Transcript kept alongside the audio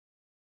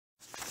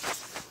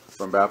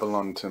From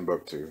Babylon to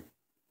Timbuktu,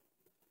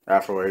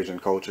 Afro-Asian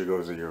culture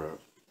goes to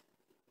Europe.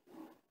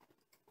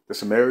 The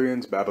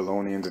Sumerians,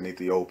 Babylonians, and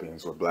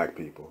Ethiopians were black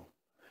people.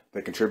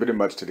 They contributed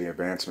much to the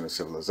advancement of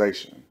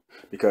civilization.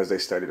 Because they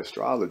studied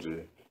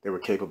astrology, they were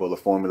capable of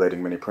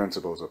formulating many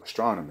principles of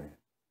astronomy.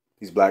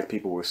 These black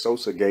people were so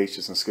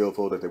sagacious and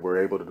skillful that they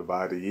were able to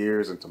divide the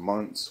years into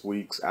months,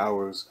 weeks,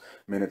 hours,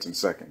 minutes, and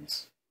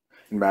seconds.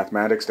 In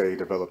mathematics, they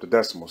developed a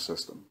decimal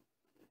system.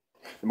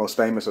 The most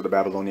famous of the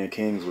Babylonian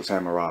kings was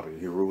Hammurabi.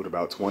 He ruled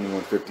about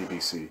 2150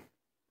 BC.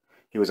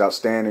 He was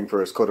outstanding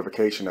for his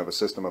codification of a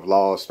system of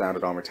laws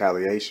founded on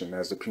retaliation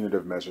as the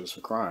punitive measures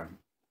for crime.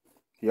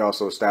 He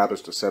also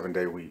established a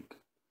 7-day week,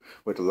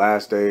 with the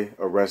last day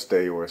a rest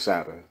day or a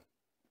Sabbath.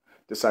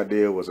 This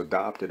idea was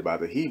adopted by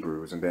the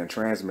Hebrews and then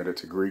transmitted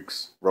to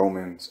Greeks,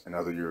 Romans, and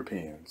other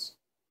Europeans.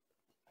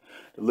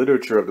 The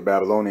literature of the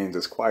Babylonians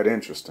is quite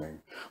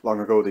interesting. Long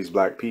ago, these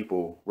black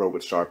people wrote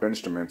with sharp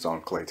instruments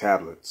on clay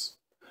tablets.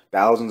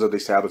 Thousands of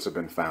these tablets have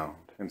been found,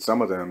 and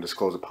some of them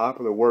disclose a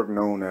popular work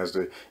known as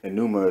the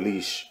Enuma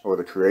Elish, or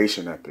the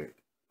Creation Epic,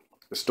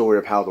 the story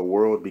of how the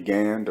world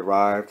began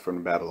derived from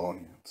the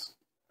Babylonians.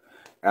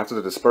 After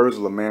the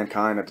dispersal of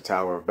mankind at the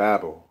Tower of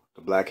Babel, the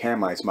black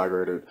Hamites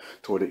migrated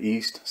toward the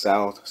east,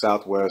 south,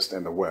 southwest,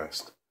 and the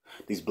west.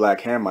 These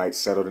black Hamites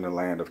settled in the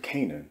land of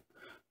Canaan.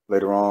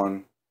 Later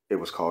on, it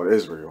was called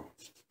Israel.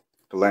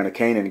 The land of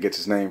Canaan gets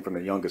its name from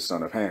the youngest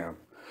son of Ham,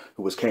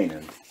 who was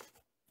Canaan.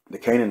 The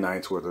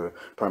Canaanites were the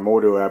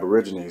primordial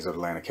aborigines of the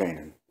land of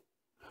Canaan.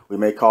 We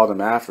may call them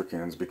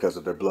Africans because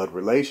of their blood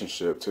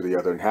relationship to the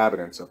other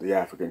inhabitants of the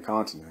African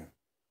continent.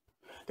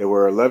 There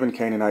were 11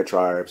 Canaanite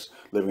tribes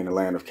living in the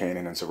land of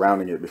Canaan and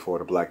surrounding it before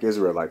the black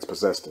Israelites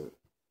possessed it.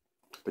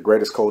 The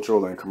greatest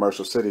cultural and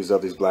commercial cities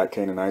of these black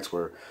Canaanites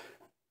were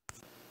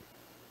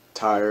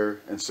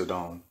Tyre and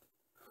Sidon,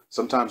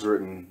 sometimes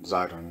written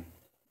Zidon.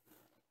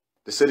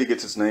 The city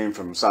gets its name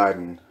from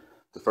Sidon,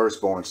 the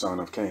firstborn son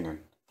of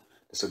Canaan.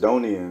 The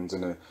Sidonians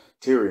and the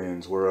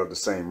Tyrians were of the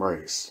same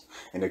race,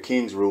 and their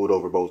kings ruled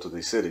over both of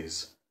these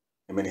cities.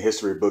 In many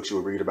history books, you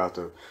will read about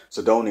the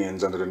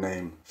Sidonians under the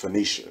name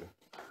Phoenicia.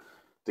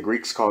 The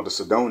Greeks called the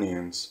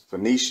Sidonians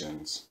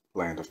Phoenicians,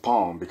 land of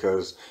palm,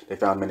 because they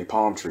found many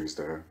palm trees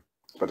there.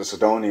 But the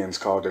Sidonians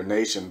called their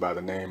nation by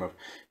the name of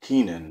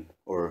Kenan,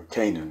 or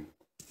Canaan.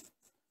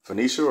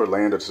 Phoenicia, or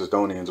land of the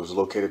Sidonians, was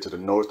located to the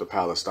north of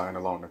Palestine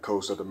along the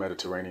coast of the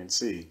Mediterranean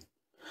Sea,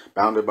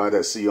 bounded by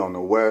that sea on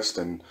the west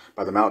and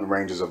by the mountain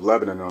ranges of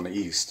Lebanon on the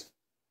east.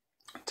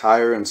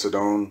 Tyre and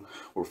Sidon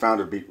were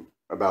founded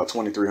about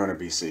 2300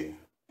 BC.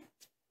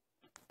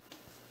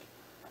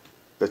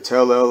 The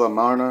Tel El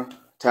Amarna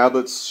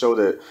tablets show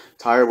that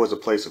Tyre was a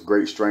place of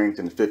great strength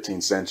in the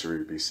 15th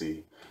century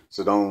BC.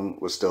 Sidon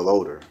was still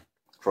older.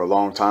 For a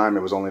long time,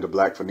 it was only the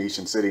black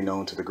Phoenician city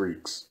known to the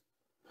Greeks.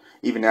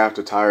 Even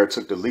after Tyre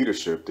took the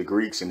leadership, the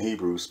Greeks and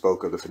Hebrews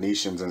spoke of the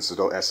Phoenicians as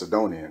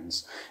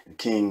Sidonians, and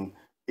King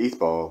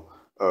Ethbal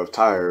of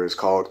Tyre is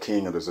called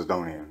King of the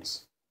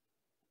Sidonians.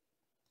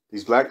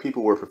 These black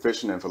people were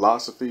proficient in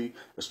philosophy,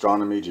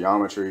 astronomy,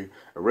 geometry,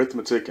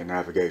 arithmetic, and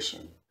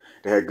navigation.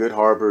 They had good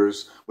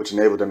harbors, which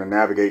enabled them to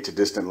navigate to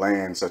distant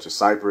lands such as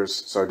Cyprus,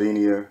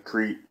 Sardinia,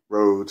 Crete,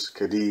 Rhodes,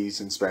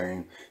 Cadiz in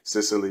Spain,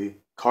 Sicily,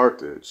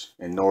 Carthage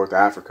in North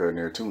Africa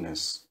near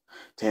Tunis,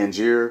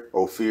 Tangier,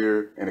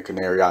 Ophir, and the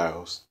Canary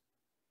Isles.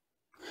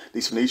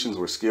 These Phoenicians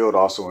were skilled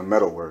also in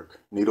metalwork,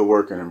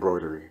 needlework, and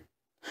embroidery.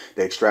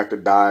 They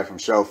extracted dye from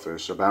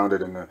shellfish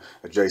abounded in the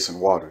adjacent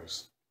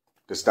waters.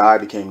 This dye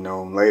became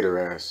known later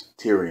as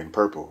Tyrian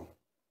purple.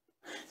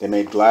 They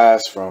made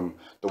glass from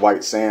the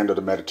white sand of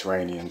the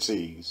Mediterranean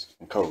seas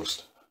and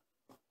coast.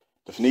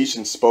 The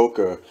Phoenicians spoke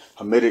a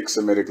Hamitic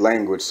Semitic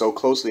language so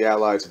closely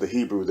allied to the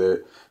Hebrew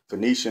that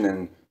Phoenician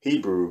and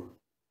Hebrew,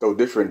 though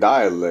different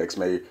dialects,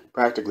 may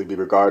practically be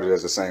regarded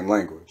as the same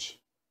language.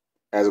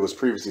 As it was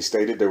previously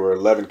stated, there were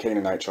 11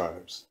 Canaanite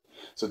tribes: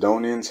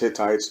 Sidonians,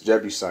 Hittites,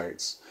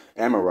 Jebusites,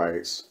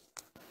 Amorites,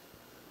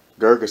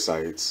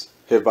 Girgasites,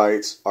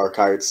 Hivites,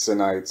 Archites,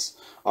 Sinites,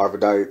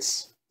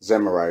 Arvadites,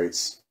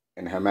 Zemarites,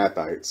 and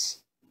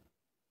Hamathites.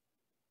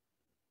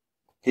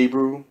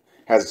 Hebrew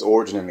has its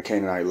origin in the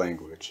Canaanite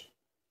language.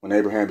 When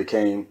Abraham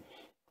came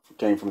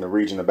from the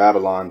region of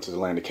Babylon to the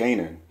land of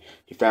Canaan,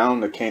 he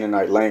found the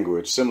Canaanite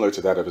language similar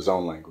to that of his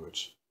own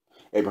language.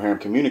 Abraham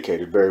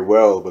communicated very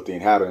well with the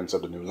inhabitants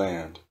of the new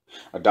land,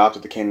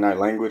 adopted the Canaanite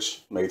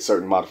language, made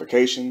certain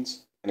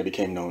modifications, and it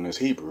became known as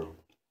Hebrew.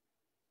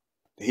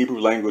 The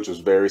Hebrew language was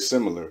very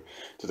similar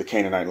to the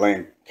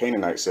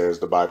Canaanite, says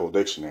the Bible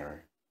Dictionary.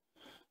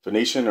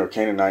 Phoenician or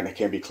Canaanite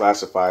can be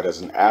classified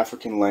as an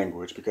African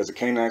language because the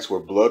Canaanites were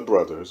blood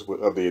brothers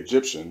of the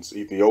Egyptians,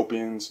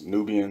 Ethiopians,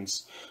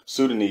 Nubians,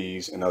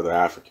 Sudanese, and other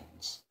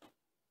Africans.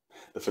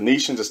 The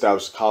Phoenicians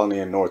established a colony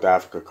in North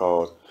Africa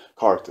called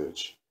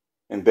Carthage,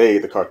 and they,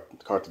 the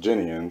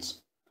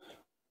Carthaginians,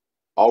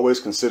 always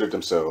considered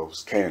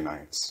themselves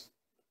Canaanites.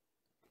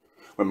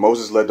 When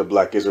Moses led the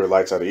black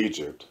Israelites out of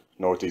Egypt,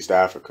 Northeast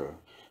Africa,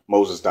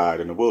 Moses died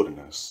in the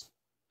wilderness.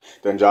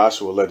 Then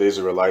Joshua led the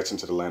Israelites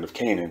into the land of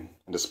Canaan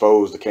and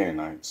disposed the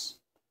Canaanites,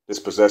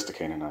 dispossessed the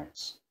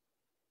Canaanites.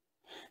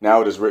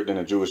 Now it is written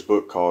in a Jewish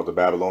book called the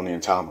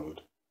Babylonian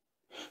Talmud.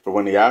 For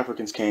when the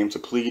Africans came to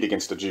plead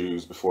against the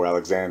Jews before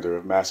Alexander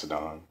of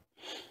Macedon,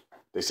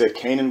 they said,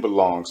 Canaan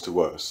belongs to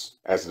us,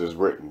 as it is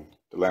written,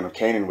 the land of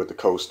Canaan with the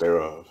coast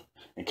thereof.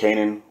 And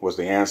Canaan was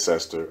the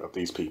ancestor of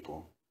these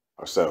people,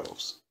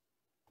 ourselves.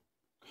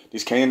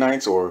 These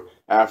Canaanites or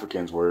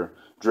Africans were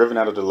driven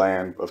out of the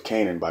land of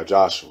Canaan by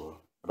Joshua.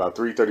 About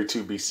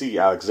 332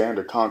 BC,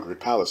 Alexander conquered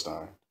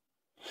Palestine.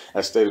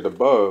 As stated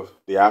above,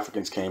 the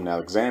Africans came to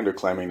Alexander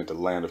claiming that the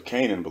land of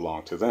Canaan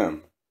belonged to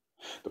them.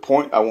 The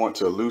point I want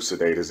to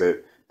elucidate is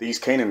that these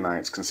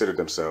Canaanites considered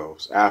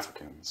themselves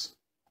Africans.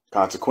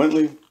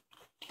 Consequently,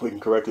 we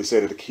can correctly say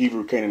that the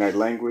Hebrew Canaanite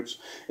language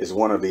is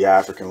one of the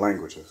African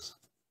languages.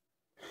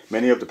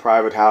 Many of the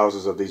private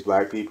houses of these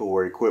black people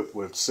were equipped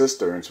with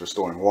cisterns for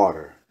storing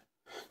water.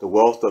 The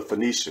wealth of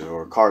Phoenicia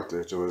or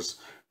Carthage was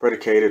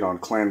predicated on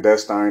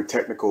clandestine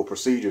technical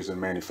procedures in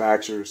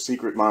manufacture,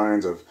 secret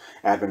mines of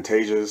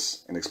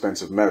advantageous and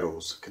expensive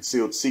metals,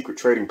 concealed secret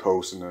trading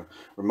posts in the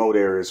remote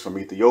areas from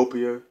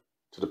Ethiopia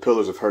to the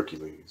Pillars of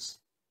Hercules.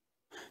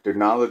 Their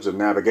knowledge of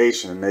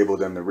navigation enabled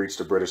them to reach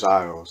the British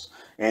Isles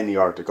and the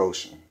Arctic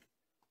Ocean.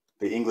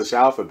 The English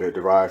alphabet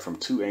derived from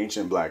two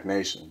ancient black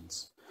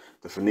nations,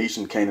 the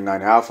Phoenician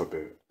Canaanite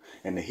alphabet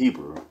and the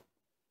Hebrew.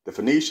 The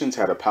Phoenicians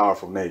had a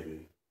powerful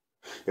navy.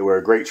 They were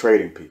a great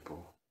trading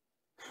people.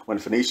 When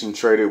the Phoenicians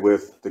traded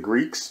with the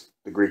Greeks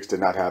did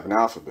not have an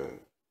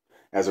alphabet.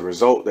 As a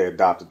result, they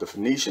adopted the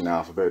Phoenician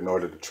alphabet in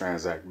order to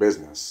transact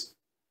business.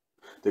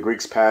 The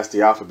Greeks passed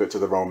the alphabet to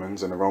the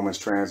Romans, and the Romans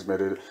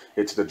transmitted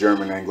it to the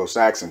German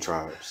Anglo-Saxon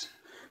tribes.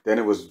 Then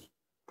it was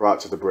brought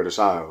to the British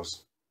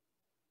Isles.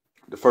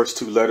 The first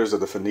two letters of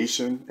the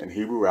Phoenician and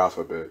Hebrew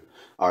alphabet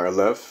are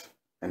Aleph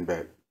and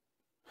Bet,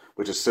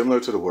 which is similar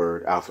to the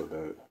word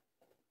alphabet.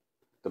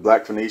 The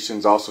black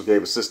Phoenicians also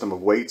gave a system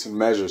of weights and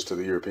measures to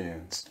the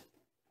Europeans.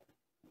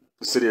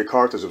 The city of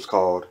Carthage was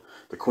called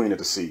the Queen of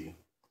the Sea.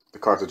 The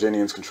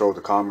Carthaginians controlled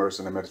the commerce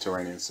in the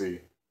Mediterranean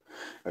Sea.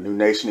 A new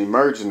nation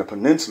emerged in the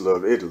peninsula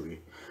of Italy,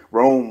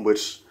 Rome,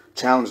 which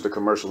challenged the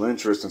commercial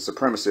interest and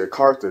supremacy of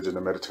Carthage in the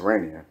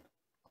Mediterranean.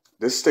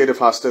 This state of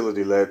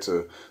hostility led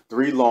to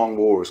 3 long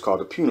wars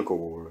called the Punic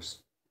Wars.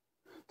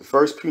 The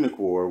first Punic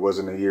War was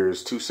in the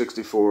years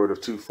 264 to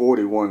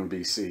 241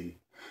 BC,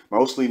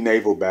 mostly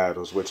naval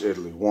battles which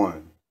Italy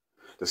won.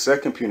 The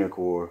second Punic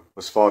War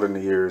was fought in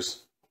the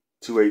years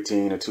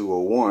 218 to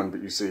 201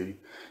 BC,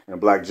 and a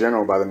black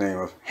general by the name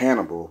of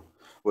Hannibal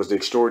was the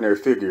extraordinary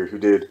figure who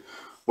did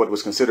what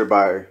was considered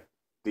by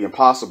the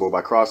impossible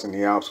by crossing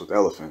the Alps with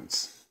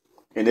elephants.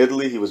 In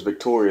Italy, he was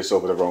victorious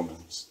over the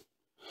Romans.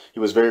 He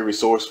was very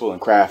resourceful and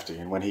crafty,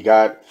 and when he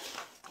got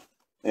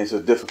into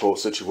a difficult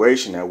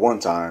situation at one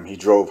time, he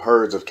drove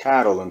herds of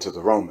cattle into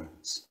the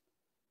Romans.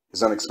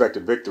 His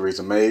unexpected victories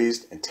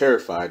amazed and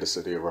terrified the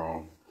city of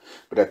Rome.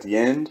 But at the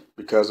end,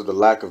 because of the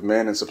lack of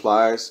men and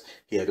supplies,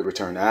 he had to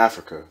return to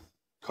Africa,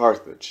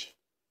 Carthage.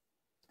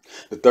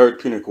 The third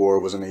Punic War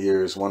was in the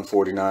years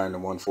 149 to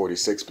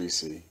 146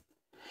 BC,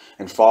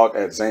 and fought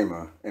at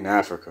Zama in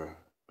Africa.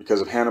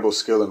 Because of Hannibal's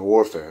skill in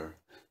warfare,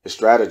 his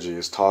strategy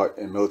is taught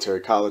in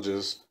military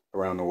colleges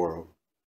around the world.